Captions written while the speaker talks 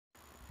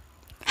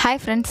Hi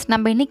friends,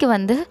 நம்ம இன்னைக்கு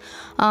வந்து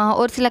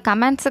ஒரு சில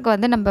கமெண்ட்ஸ்க்கு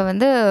வந்து நம்ம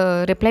வந்து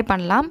ரிப்ளை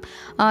பண்ணலாம்.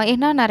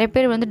 ஏன்னா நிறைய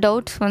பேர் வந்து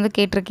டவுட்ஸ் வந்து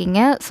கேட்டிருக்கீங்க.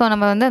 ஸோ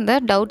நம்ம வந்து அந்த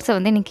டவுட்ஸை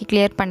வந்து இன்னைக்கு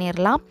கிளியர்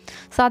பண்ணிடலாம்.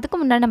 ஸோ அதுக்கு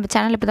முன்னாடி நம்ம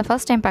சேனல் இப்போ தான்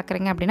ஃபர்ஸ்ட் டைம்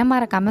பார்க்குறீங்க அப்படின்னா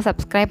மறக்காமல்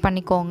சப்ஸ்கிரைப்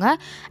பண்ணிக்கோங்க.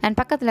 அண்ட்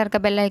பக்கத்தில்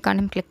இருக்க பெல்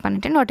ஐக்கானும் கிளிக்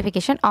பண்ணிவிட்டு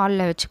நோட்டிஃபிகேஷன்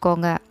ஆலில்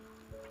வச்சுக்கோங்க.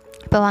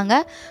 இப்போ வாங்க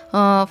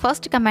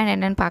ஃபர்ஸ்ட் கமெண்ட்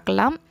என்னென்னு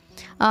பார்க்கலாம்.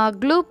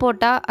 க்ளூ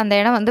போட்டால் அந்த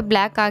இடம் வந்து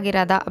பிளாக்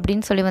ஆகிறாதா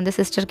அப்படின்னு சொல்லி வந்து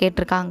சிஸ்டர்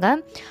கேட்டிருக்காங்க.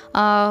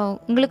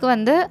 உங்களுக்கு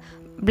வந்து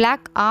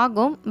பிளாக்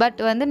ஆகும். பட்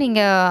வந்து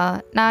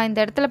நான் இந்த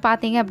இடத்துல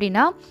பார்த்தீங்க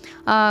அப்படின்னா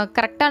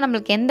கரெக்டாக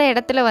நம்மளுக்கு எந்த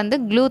இடத்துல வந்து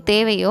க்ளூ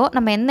தேவையோ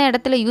நம்ம எந்த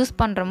இடத்துல யூஸ்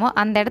பண்ணுறோமோ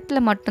அந்த இடத்துல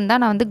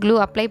மட்டும்தான் நான் வந்து க்ளூ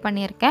அப்ளை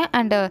பண்ணியிருக்கேன்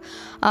அண்டு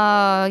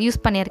யூஸ்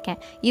பண்ணியிருக்கேன்.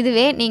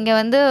 இதுவே நீங்கள்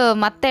வந்து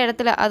மற்ற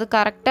இடத்துல அது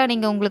கரெக்டாக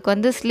நீங்கள் உங்களுக்கு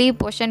வந்து ஸ்லீவ்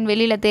போர்ஷன்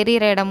வெளியில்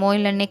தெரிகிற இடமோ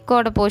இல்லை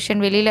நெக்கோட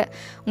போர்ஷன் வெளியில்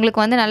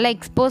உங்களுக்கு வந்து நல்லா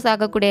எக்ஸ்போஸ்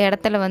ஆகக்கூடிய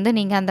இடத்துல வந்து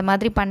நீங்கள் அந்த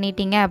மாதிரி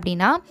பண்ணிட்டீங்க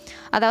அப்படின்னா,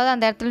 அதாவது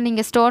அந்த இடத்துல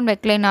நீங்கள் ஸ்டோன்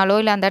வைக்கலைனாலோ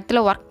இல்லை அந்த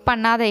இடத்துல ஒர்க்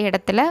பண்ணாத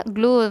இடத்துல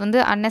க்ளூ வந்து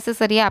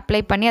அன்னெசரியாக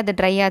அப்ளை பண்ணி அது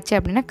ட்ரை ஆச்சு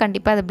அப்படின்னா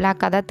கண்டிப்பாக அது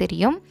பிளாக்காக தான்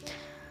தெரியும்.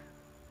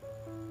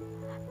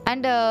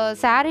 அண்டு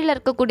சாரியில்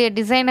இருக்கக்கூடிய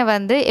டிசைனை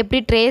வந்து எப்படி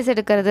ட்ரேஸ்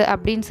எடுக்கிறது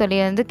அப்படின்னு சொல்லி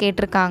வந்து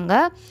கேட்டிருக்காங்க.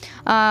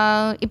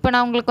 இப்போ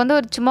நான் உங்களுக்கு வந்து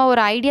சும்மா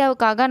ஒரு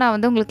ஐடியாவுக்காக நான்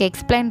வந்து உங்களுக்கு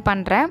எக்ஸ்பிளைன்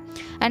பண்ணுறேன்.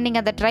 அண்ட்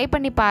நீங்கள் அதை ட்ரை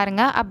பண்ணி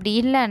பாருங்கள். அப்படி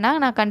இல்லைன்னா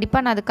நான்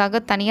கண்டிப்பாக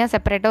அதுக்காக தனியாக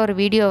செப்பரேட்டாக ஒரு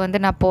வீடியோ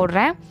வந்து நான்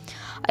போடுறேன்.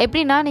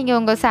 எப்படின்னா நீங்கள்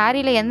உங்கள்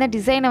சாரியில் எந்த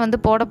டிசைனை வந்து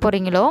போட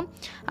போகிறீங்களோ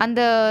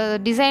அந்த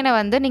டிசைனை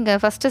வந்து நீங்கள்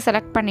ஃபஸ்ட்டு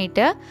செலக்ட்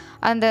பண்ணிவிட்டு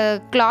அந்த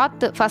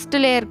கிளாத்து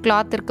ஃபஸ்ட்டு லேயர்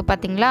கிளாத் இருக்குது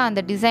பார்த்தீங்களா,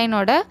 அந்த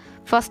டிசைனோட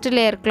ஃபஸ்ட்டு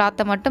லேயர்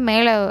கிளாத்தை மட்டும்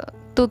மேலே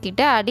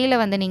தூக்கிட்டு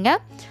அடியில் வந்து நீங்கள்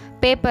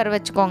பேப்பர்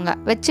வச்சுக்கோங்க.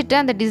 வச்சுட்டு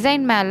அந்த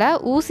டிசைன் மேலே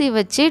ஊசி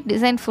வச்சு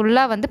டிசைன்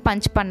ஃபுல்லாக வந்து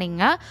பஞ்ச்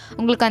பண்ணிங்க.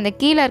 உங்களுக்கு அந்த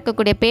கீழே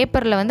இருக்கக்கூடிய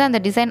பேப்பரில் வந்து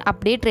அந்த டிசைன்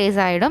அப்படியே ட்ரேஸ்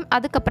ஆகிடும்.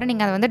 அதுக்கப்புறம்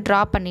நீங்கள் அதை வந்து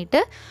ட்ரா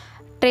பண்ணிவிட்டு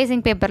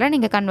ட்ரேசிங் பேப்பரில்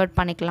நீங்கள் கன்வெர்ட்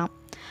பண்ணிக்கலாம்.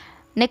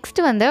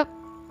 நெக்ஸ்ட்டு வந்து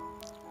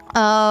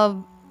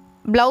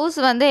ப்ளவுஸ்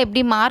வந்து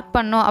எப்படி மார்க்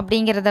பண்ணோம்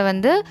அப்படிங்கிறத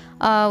வந்து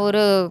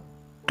ஒரு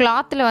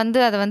கிளாத்தில் வந்து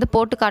அதை வந்து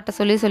போட்டு காட்ட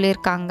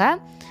சொல்லியிருக்காங்க.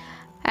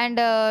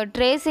 அண்டு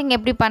ட்ரேசிங்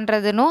எப்படி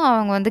பண்ணுறதுன்னு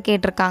அவங்க வந்து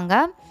கேட்டிருக்காங்க.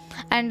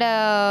 அண்டு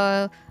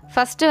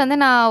ஃபஸ்ட்டு வந்து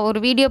நான்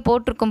ஒரு வீடியோ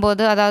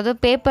போட்டிருக்கும்போது அதாவது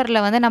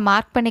பேப்பரில் வந்து நான்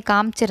மார்க் பண்ணி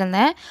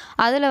காமிச்சிருந்தேன்.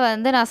 அதில்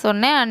வந்து நான்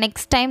சொன்னேன்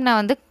நெக்ஸ்ட் டைம் நான்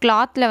வந்து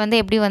கிளாத்தில் வந்து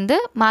எப்படி வந்து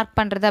மார்க்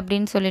பண்ணுறது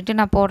அப்படின்னு சொல்லிட்டு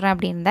நான் போடுறேன்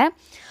அப்படின்னேன்.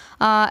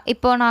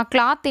 இப்போது நான்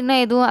கிளாத்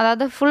இன்னும் எதுவும்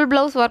அதாவது ஃபுல்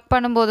ப்ளவுஸ் ஒர்க்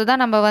பண்ணும்போது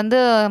தான் நம்ம வந்து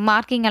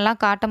மார்க்கிங் எல்லாம்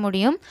காட்ட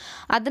முடியும்.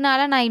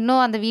 அதனால நான்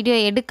இன்னும் அந்த வீடியோ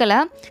எடுக்கலை.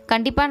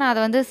 கண்டிப்பாக நான்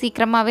அதை வந்து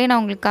சீக்கிரமாகவே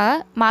நான் உங்களுக்காக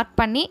மார்க்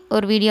பண்ணி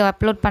ஒரு வீடியோ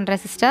அப்லோட்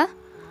பண்ணுறேன் சிஸ்டர்.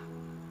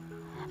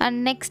 அண்ட்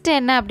நெக்ஸ்ட்டு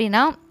என்ன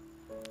அப்படின்னா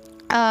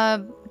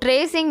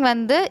ட்ரேசிங்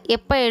வந்து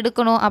எப்போ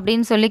எடுக்கணும்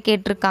அப்படின்னு சொல்லி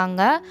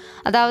கேட்டிருக்காங்க.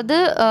 அதாவது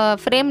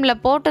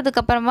ஃப்ரேமில்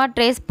போட்டதுக்கப்புறமா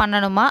ட்ரேஸ்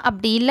பண்ணணுமா,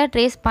 அப்படி இல்லை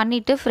ட்ரேஸ்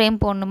பண்ணிவிட்டு ஃப்ரேம்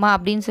போடணுமா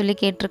அப்படின்னு சொல்லி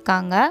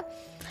கேட்டிருக்காங்க.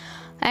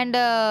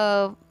 அண்டு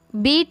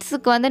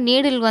பீட்ஸுக்கு வந்து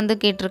நீடில் வந்து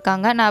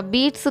கேட்டிருக்காங்க. நான்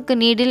பீட்ஸுக்கு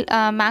நீடில்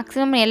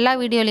மேக்ஸிமம் எல்லா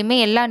வீடியோலையுமே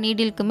எல்லா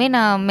நீடிலுக்குமே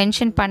நான்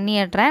மென்ஷன்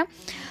பண்ணிடுறேன்.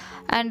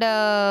 அண்டு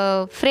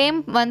ஃப்ரேம்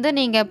வந்து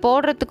நீங்கள்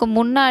போடுறதுக்கு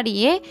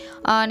முன்னாடியே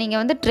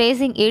நீங்கள் வந்து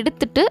ட்ரேசிங்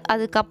எடுத்துட்டு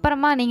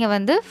அதுக்கப்புறமா நீங்கள்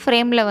வந்து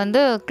ஃப்ரேமில்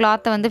வந்து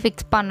கிளாத்தை வந்து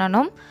ஃபிக்ஸ்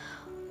பண்ணணும்.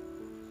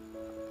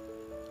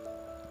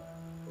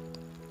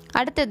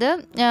 அடுத்தது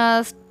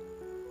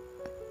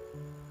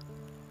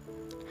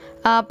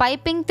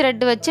பைப்பிங்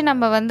த்ரெட் வச்சு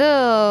நம்ம வந்து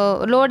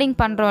லோடிங்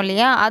பண்ணுறோம்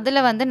இல்லையா,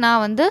 அதில் வந்து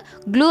நான் வந்து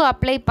க்ளூ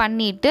அப்ளை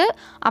பண்ணிவிட்டு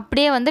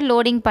அப்படியே வந்து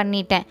லோடிங்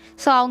பண்ணிட்டேன்.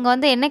 ஸோ அவங்க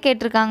வந்து என்ன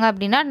கேட்டிருக்காங்க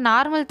அப்படின்னா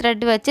நார்மல்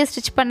த்ரெட் வச்சு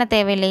ஸ்டிச் பண்ண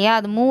தேவையில்லையா,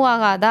 அது மூவ்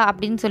ஆகாதா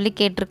அப்படின்னு சொல்லி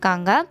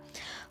கேட்டிருக்காங்க.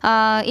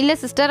 இல்லை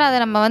சிஸ்டர், அதை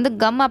நம்ம வந்து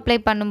கம் அப்ளை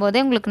பண்ணும்போதே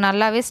உங்களுக்கு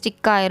நல்லாவே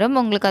ஸ்டிக் ஆயிரும்,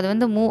 உங்களுக்கு அது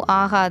வந்து மூவ்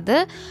ஆகாது.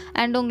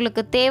 அண்ட்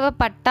உங்களுக்கு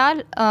தேவைப்பட்டால்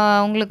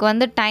உங்களுக்கு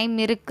வந்து டைம்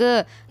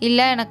இருக்குது,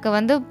 இல்லை எனக்கு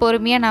வந்து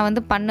பொறுமையாக நான்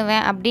வந்து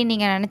பண்ணுவேன் அப்படின்னு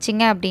நீங்கள்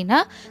நினச்சிங்க அப்படின்னா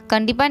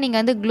கண்டிப்பாக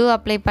நீங்கள் வந்து க்ளூ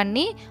அப்ளை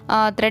பண்ணி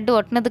த்ரெட்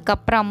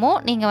ஒட்டினதுக்கப்புறமும்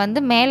நீங்கள்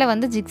வந்து மேலே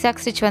வந்து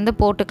ஜிக்ஸாக் ஸ்டிச் வந்து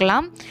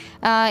போட்டுக்கலாம்.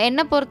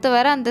 என்னை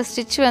பொறுத்தவரை அந்த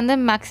ஸ்டிச் வந்து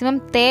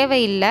மேக்ஸிமம்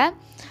தேவையில்லை.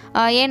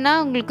 ஏன்னா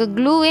உங்களுக்கு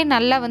க்ளூவே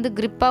நல்லா வந்து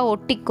க்ரிப்பாக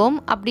ஒட்டிக்கும்.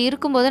 அப்படி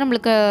இருக்கும்போது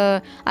நம்மளுக்கு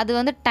அது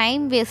வந்து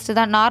டைம் வேஸ்ட்டு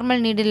தான்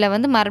நார்மல் நீடில்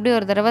வந்து மறுபடியும்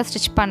ஒரு தடவை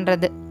ஸ்டிச்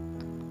பண்ணுறது.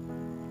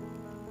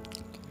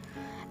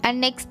 அண்ட்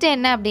நெக்ஸ்ட்டு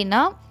என்ன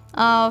அப்படின்னா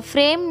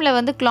ஃப்ரேமில்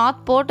வந்து கிளாத்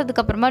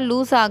போட்டதுக்கப்புறமா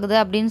லூஸ் ஆகுது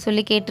அப்படின்னு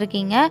சொல்லி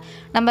கேட்டிருக்கீங்க.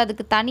 நம்ம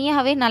அதுக்கு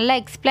தனியாகவே நல்லா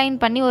எக்ஸ்பிளைன்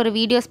பண்ணி ஒரு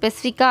வீடியோ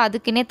ஸ்பெசிஃபிக்காக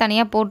அதுக்குன்னே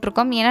தனியாக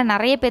போட்டிருக்கோம். ஏன்னா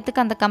நிறைய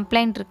பேர்த்துக்கு அந்த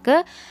கம்ப்ளைண்ட்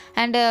இருக்குது.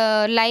 அண்டு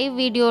லைவ்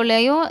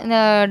வீடியோலையும் இந்த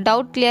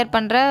டவுட் கிளியர்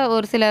பண்ணுற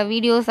ஒரு சில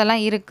வீடியோஸ்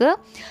எல்லாம் இருக்குது.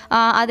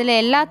 அதில்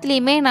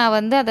எல்லாத்துலேயுமே நான்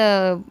வந்து அதை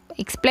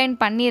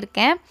எக்ஸ்பிளைன்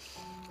பண்ணியிருக்கேன்.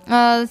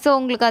 ஸோ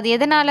உங்களுக்கு அது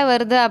எதனால்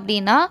வருது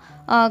அப்படின்னா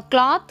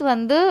கிளாத்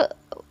வந்து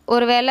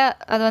ஒருவேளை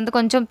அது வந்து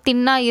கொஞ்சம்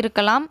தின்னாக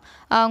இருக்கலாம்.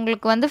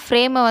 உங்களுக்கு வந்து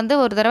ஃப்ரேமை வந்து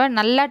ஒரு தடவை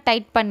நல்லா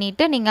டைட்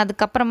பண்ணிவிட்டு நீங்கள்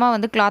அதுக்கப்புறமா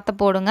வந்து கிளாத்தை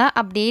போடுங்க.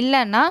 அப்படி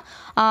இல்லைன்னா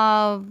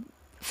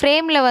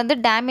ஃப்ரேமில் வந்து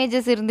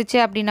டேமேஜஸ் இருந்துச்சு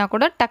அப்படின்னா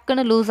கூட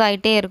டக்குன்னு லூஸ்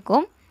ஆகிட்டே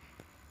இருக்கும்.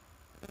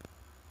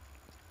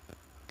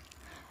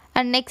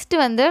 அண்ட்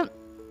நெக்ஸ்ட்டு வந்து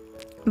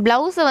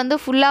ப்ளவுஸை வந்து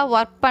ஃபுல்லாக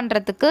ஒர்க்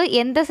பண்ணுறதுக்கு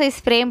எந்த சைஸ்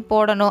ஃப்ரேம்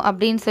போடணும்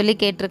அப்படின்னு சொல்லி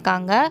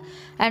கேட்டிருக்காங்க.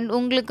 அண்ட்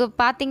உங்களுக்கு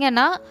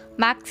பார்த்திங்கன்னா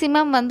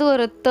மேக்ஸிமம் வந்து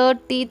ஒரு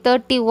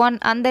 30-31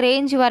 அந்த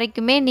ரேஞ்ச்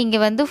வரைக்குமே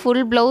நீங்கள் வந்து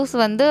ஃபுல் ப்ளவுஸ்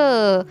வந்து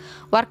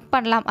ஒர்க்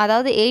பண்ணலாம்.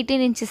 அதாவது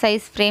 18 இன்ச்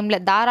சைஸ் ஃப்ரேமில்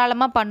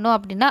தாராளமாக பண்ணோம்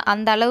அப்படின்னா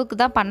அந்த அளவுக்கு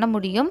தான் பண்ண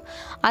முடியும்.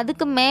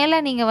 அதுக்கு மேலே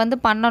நீங்கள் வந்து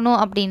பண்ணணும்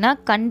அப்படின்னா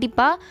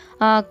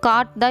கண்டிப்பாக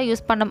காட் தான்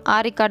யூஸ்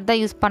ஆரி காட்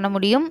தான் யூஸ் பண்ண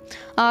முடியும்.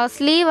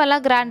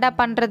 ஸ்லீவெல்லாம் கிராண்டாக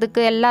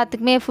பண்ணுறதுக்கு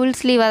எல்லாத்துக்குமே ஃபுல்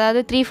ஸ்லீவ்,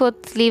 அதாவது 3/4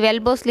 ஸ்லீவ்,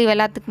 எல்போ ஸ்லீவ்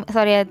எல்லாத்துக்குமே,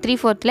 சாரி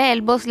 3/4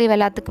 எல்போ ஸ்லீவ்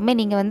எல்லாத்துக்குமே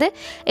நீங்கள் வந்து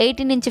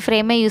 18 இன்ச்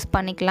ஃப்ரேமே யூஸ்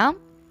பண்ணிக்கலாம்.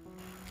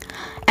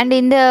 அண்ட்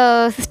இந்த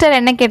சிஸ்டர்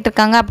என்ன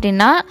கேட்டிருக்காங்க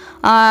அப்படின்னா,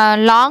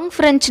 லாங்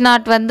ஃப்ரெஞ்ச்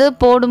நாட் வந்து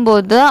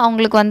போடும்போது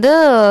அவங்களுக்கு வந்து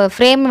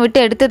ஃப்ரேம் விட்டு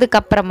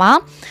எடுத்ததுக்கப்புறமா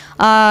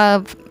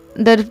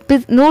இந்த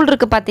நூல்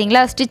இருக்குது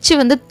பார்த்தீங்களா, ஸ்டிச்சு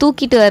வந்து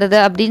தூக்கிட்டு வருது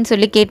அப்படின்னு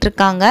சொல்லி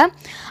கேட்டிருக்காங்க.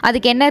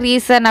 அதுக்கு என்ன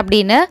ரீசன்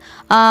அப்படின்னு,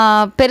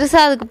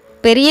 பெருசாக அதுக்கு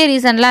பெரிய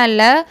ரீசன்லாம்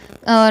இல்லை.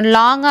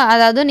 லாங்காக,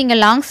 அதாவது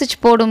நீங்கள் லாங்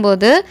ஸ்டிச்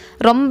போடும்போது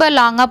ரொம்ப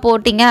லாங்காக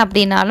போட்டிங்க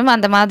அப்படின்னாலும்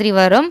அந்த மாதிரி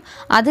வரும்.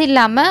 அது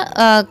இல்லாமல்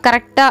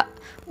கரெக்டாக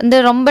வந்து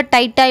ரொம்ப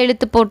டைட்டாக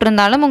இழுத்து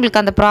போட்டிருந்தாலும்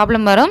உங்களுக்கு அந்த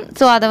ப்ராப்ளம் வரும்.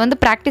 ஸோ அதை வந்து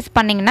ப்ராக்டிஸ்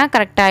பண்ணிங்கன்னா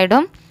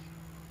கரெக்டாகிடும்.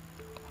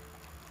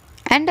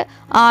 அண்ட்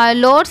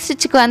லோட்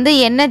ஸ்டிச்சுக்கு வந்து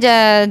என்ன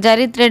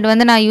ஜரி த்ரெட்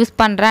வந்து நான் யூஸ்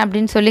பண்ணுறேன்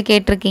அப்படின்னு சொல்லி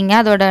கேட்டிருக்கீங்க.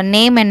 அதோட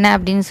நேம் என்ன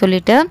அப்படின்னு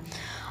சொல்லிட்டு,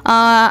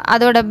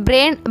 அதோட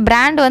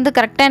பிராண்ட் வந்து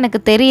கரெக்டாக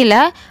எனக்கு தெரியல.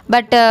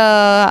 பட்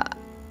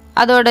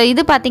அதோட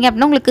இது பார்த்திங்க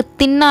அப்படின்னா உங்களுக்கு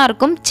தின்னாக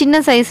இருக்கும்,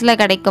 சின்ன சைஸில்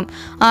கிடைக்கும்.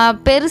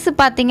 பெருசு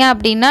பார்த்திங்க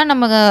அப்படின்னா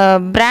நமக்கு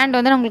பிராண்ட்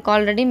வந்து நான் உங்களுக்கு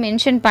ஆல்ரெடி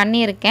மென்ஷன்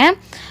பண்ணியிருக்கேன்.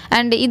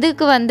 அண்ட்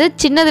இதுக்கு வந்து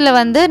சின்னதில்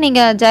வந்து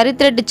நீங்கள் ஜரி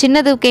த்ரெட்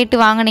சின்னது கேட்டு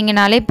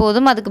வாங்கினீங்கனாலே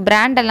போதும், அதுக்கு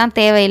பிராண்டெல்லாம்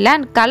தேவையில்லை.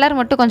 அண்ட் கலர்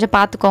மட்டும் கொஞ்சம்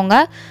பார்த்துக்கோங்க.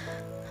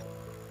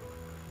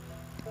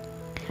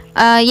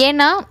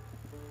 ஏன்னா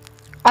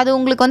அது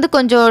உங்களுக்கு வந்து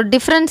கொஞ்சம்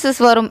டிஃப்ரென்சஸ்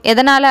வரும்.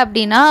 எதனால்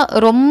அப்படின்னா,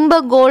 ரொம்ப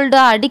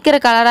கோல்டாக அடிக்கிற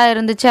கலராக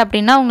இருந்துச்சு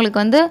அப்படின்னா உங்களுக்கு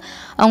வந்து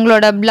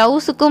உங்களோட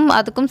ப்ளவுஸுக்கும்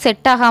அதுக்கும்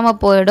செட் ஆகாமல்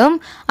போயிடும்.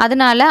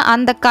 அதனால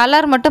அந்த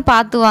கலர் மட்டும்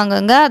பார்த்து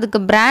வாங்குங்க. அதுக்கு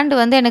பிராண்ட்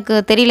வந்து எனக்கு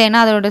தெரியல,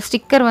 ஏன்னா அதோட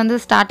ஸ்டிக்கர் வந்து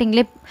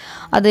ஸ்டார்டிங்லேயே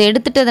அது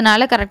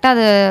எடுத்துட்டதுனால கரெக்டாக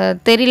அது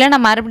தெரியல.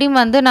 நான் மறுபடியும்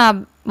வந்து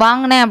நான்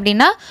வாங்கினேன்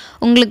அப்படின்னா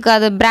உங்களுக்கு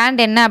அது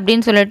பிராண்ட் என்ன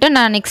அப்படின்னு சொல்லிட்டு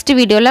நான் நெக்ஸ்ட்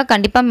வீடியோவில்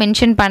கண்டிப்பாக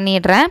மென்ஷன்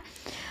பண்ணிடுறேன்.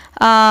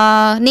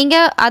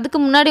 நீங்கள் அதுக்கு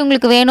முன்னாடி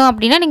உங்களுக்கு வேணும்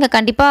அப்படின்னா நீங்கள்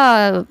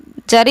கண்டிப்பாக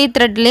ஜரி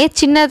த்ரெட்லேயே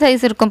சின்ன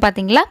சைஸ் இருக்கும்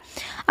பார்த்தீங்களா,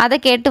 அதை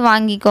கேட்டு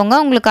வாங்கிக்கோங்க.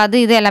 உங்களுக்கு அது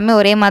இது எல்லாமே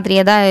ஒரே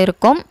மாதிரியே தான்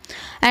இருக்கும்.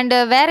 அண்டு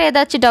வேறு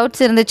ஏதாச்சும்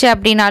டவுட்ஸ் இருந்துச்சு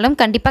அப்படின்னாலும்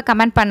கண்டிப்பாக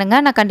கமெண்ட்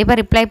பண்ணுங்கள், நான் கண்டிப்பாக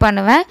ரிப்ளை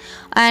பண்ணுவேன்.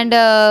 அண்டு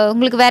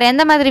உங்களுக்கு வேறு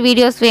எந்த மாதிரி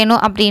வீடியோஸ்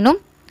வேணும் அப்படின்னும்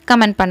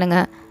கமெண்ட்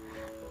பண்ணுங்கள்.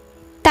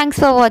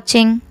 தேங்க்ஸ் ஃபார்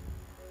வாட்சிங்.